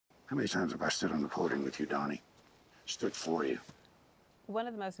How many times have I stood on the podium with you, Donnie? Stood for you. One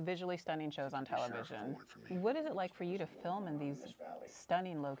of the most visually stunning shows on television. What is it like for you to film in these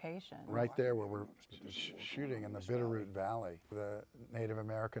stunning locations? Right there where we're shooting in the Bitterroot Valley. The Native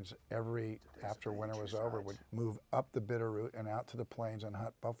Americans, after winter was over, would move up the Bitterroot and out to the plains and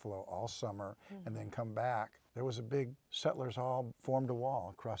hunt buffalo all summer and then come back. There was a big settlers all formed a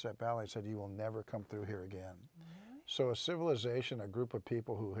wall across that valley and said, you will never come through here again. So a civilization, a group of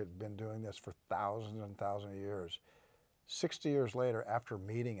people who had been doing this for thousands and thousands of years, 60 years later, after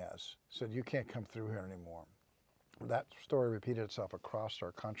meeting us, said, you can't come through here anymore. That story repeated itself across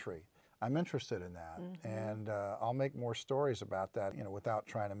our country. I'm interested in that, and I'll make more stories about that, you know, without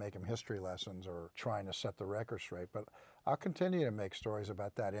trying to make them history lessons or trying to set the record straight. But I'll continue to make stories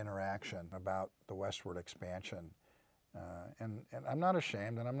about that interaction, about the westward expansion. And I'm not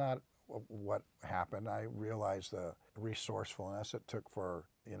ashamed, and I'm not what happened. I realize the resourcefulness it took for,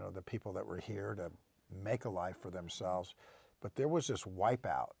 you know, the people that were here to make a life for themselves. But there was this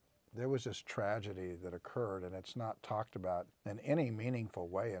wipeout. There was this tragedy that occurred, and it's not talked about in any meaningful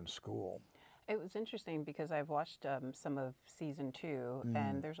way in school. It was interesting because I've watched some of season 2,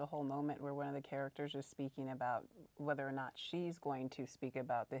 and there's a whole moment where one of the characters is speaking about whether or not she's going to speak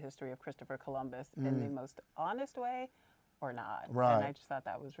about the history of Christopher Columbus in the most honest way or not. Right. And I just thought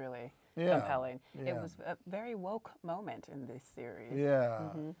that was really compelling. It was a very woke moment in this series. Yeah.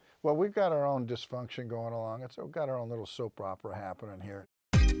 Well, we've got our own dysfunction going along. We've got our own little soap opera happening here.